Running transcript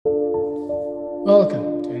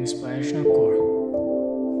Welcome to Inspirational Core.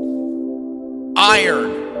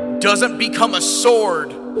 Iron doesn't become a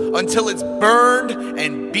sword until it's burned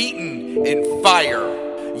and beaten in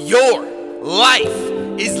fire. Your life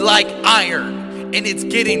is like iron, and it's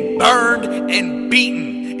getting burned and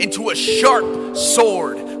beaten into a sharp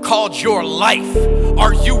sword called your life.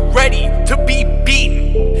 Are you ready to be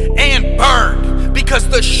beaten and burned? Because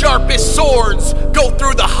the sharpest swords go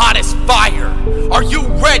through the hottest fire. Are you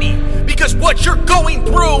ready? Because what you're going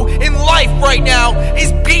through in life right now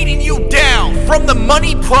is beating you down. From the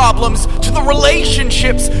money problems, to the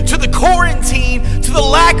relationships, to the quarantine, to the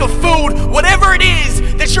lack of food, whatever it is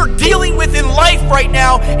that you're dealing with in life right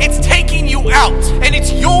now, it's taking you out. And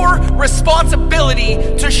it's your responsibility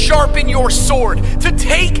to sharpen your sword, to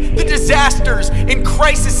take the disasters and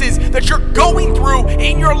crises that you're going through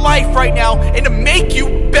in your life right now and to make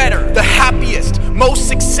you better. The happiest, most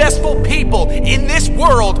successful people in this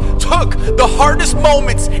world took the hardest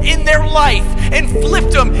moments in their life and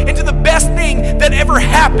flipped them into the best thing that ever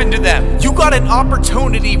happened to them. You got an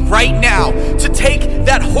opportunity right now to take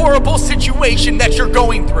that horrible situation that you're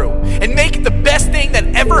going through and make it the best thing that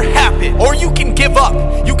ever happened. Or you can give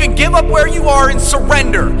up. You can give up where you are and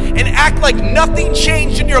surrender and act like nothing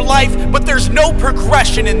changed in your life, but there's no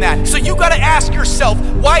progression in that. So you gotta ask yourself,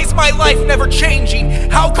 why is my life never changing?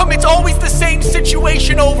 How come it's always the same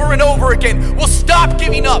situation over and over again? Well, stop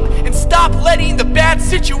giving up and stop letting the bad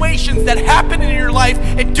situations that happen in your life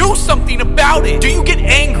and do something about it. Do you get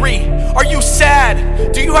angry? Are you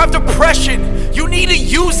sad? Do you have depression? You need to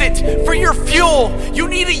use it for your fuel. You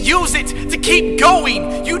need to use it to keep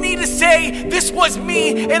going. You need to say, this was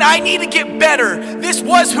me and I need to get better. This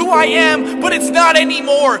was who I am, but it's not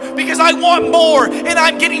anymore because I want more and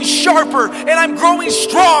I'm getting sharper and I'm growing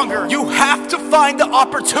stronger. You have to find the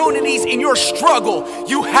opportunities in your struggle.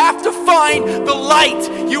 You have to find the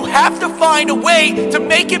light. You have to find a way to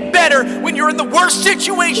make it better when you're in the worst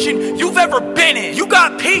situation you've ever been in. You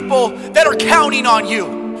got people that are counting on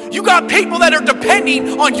you. You got people that are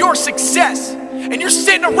depending on your success. And you're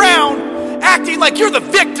sitting around acting like you're the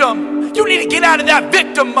victim. You need to get out of that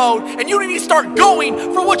victim mode and you need to start going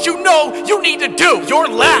for what you know you need to do. Your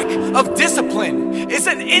lack of discipline is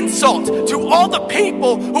an insult to all the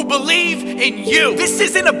people who believe in you. This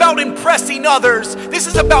isn't about impressing others. This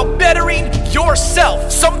is about bettering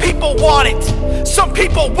yourself. Some people want it. Some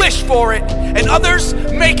people wish for it. And others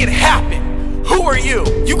make it happen. Who are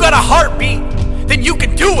you? You got a heartbeat. Then you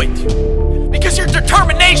can do it. Because your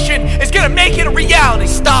determination is gonna make it a reality.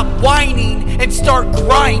 Stop whining and start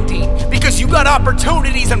grinding. Because you got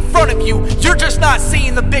opportunities in front of you. You're just not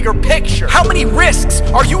seeing the bigger picture. How many risks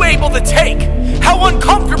are you able to take? How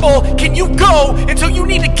uncomfortable can you go until you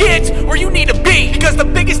need to get where you need to be? Because the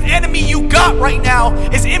biggest enemy you got right now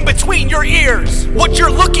is in between your ears. What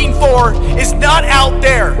you're looking for is not out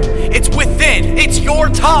there. It's within. It's your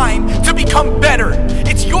time to become better.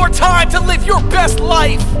 It's your time to live your best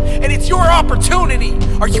life. And it's your opportunity.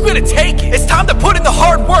 Are you gonna take it? It's time to put in the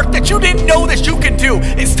hard work that you didn't know that you can do.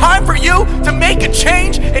 It's time for you to make a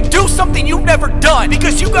change and do something you've never done.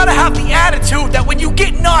 Because you gotta have the attitude that when you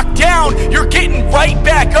get knocked down, you're getting right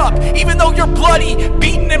back up. Even though you're bloody,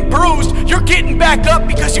 beaten, and bruised, you're getting back up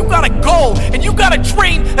because you got a goal and you got a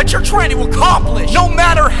dream that you're trying to accomplish. No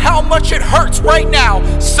matter how much it hurts right now,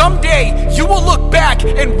 someday you will look back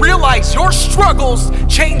and realize your struggles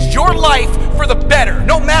changed your life for the better.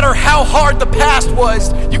 No matter how hard the past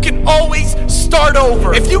was, you can always start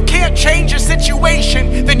over. If you can't change a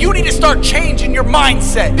situation, then you need to start changing your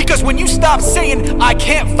mindset. Because when you stop saying, I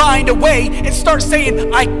can't find a way, and start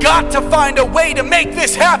saying, I got to find a way to make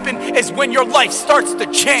this happen, is when your life starts to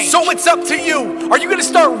change. So it's up to you. Are you gonna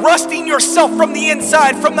start rusting yourself from the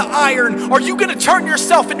inside, from the iron? Are you gonna turn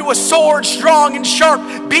yourself into a sword, strong and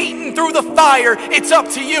sharp, beaten through the fire? It's up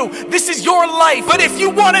to you. This is your life. But if you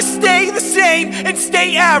wanna stay the same and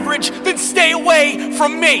stay average, then stay away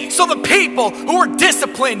from me. So the people who are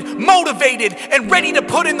disciplined, motivated, and ready to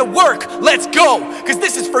put in the work, let's go. Because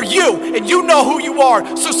this is for you, and you know who you are.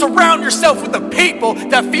 So surround yourself with the people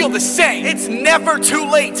that feel the same. It's never too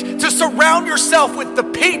late to surround yourself with the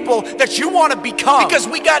people that you want to become. Because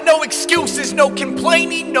we got no excuses, no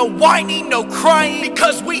complaining, no whining, no crying.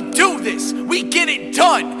 Because we do this, we get it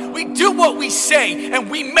done. We do what we say and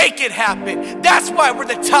we make it happen. That's why we're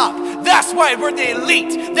the top. That's why we're the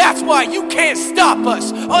elite. That's why you can't stop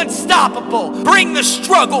us. Unstoppable. Bring the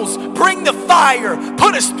struggles, bring the fire,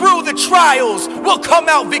 put us through the trials. We'll come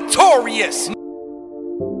out victorious.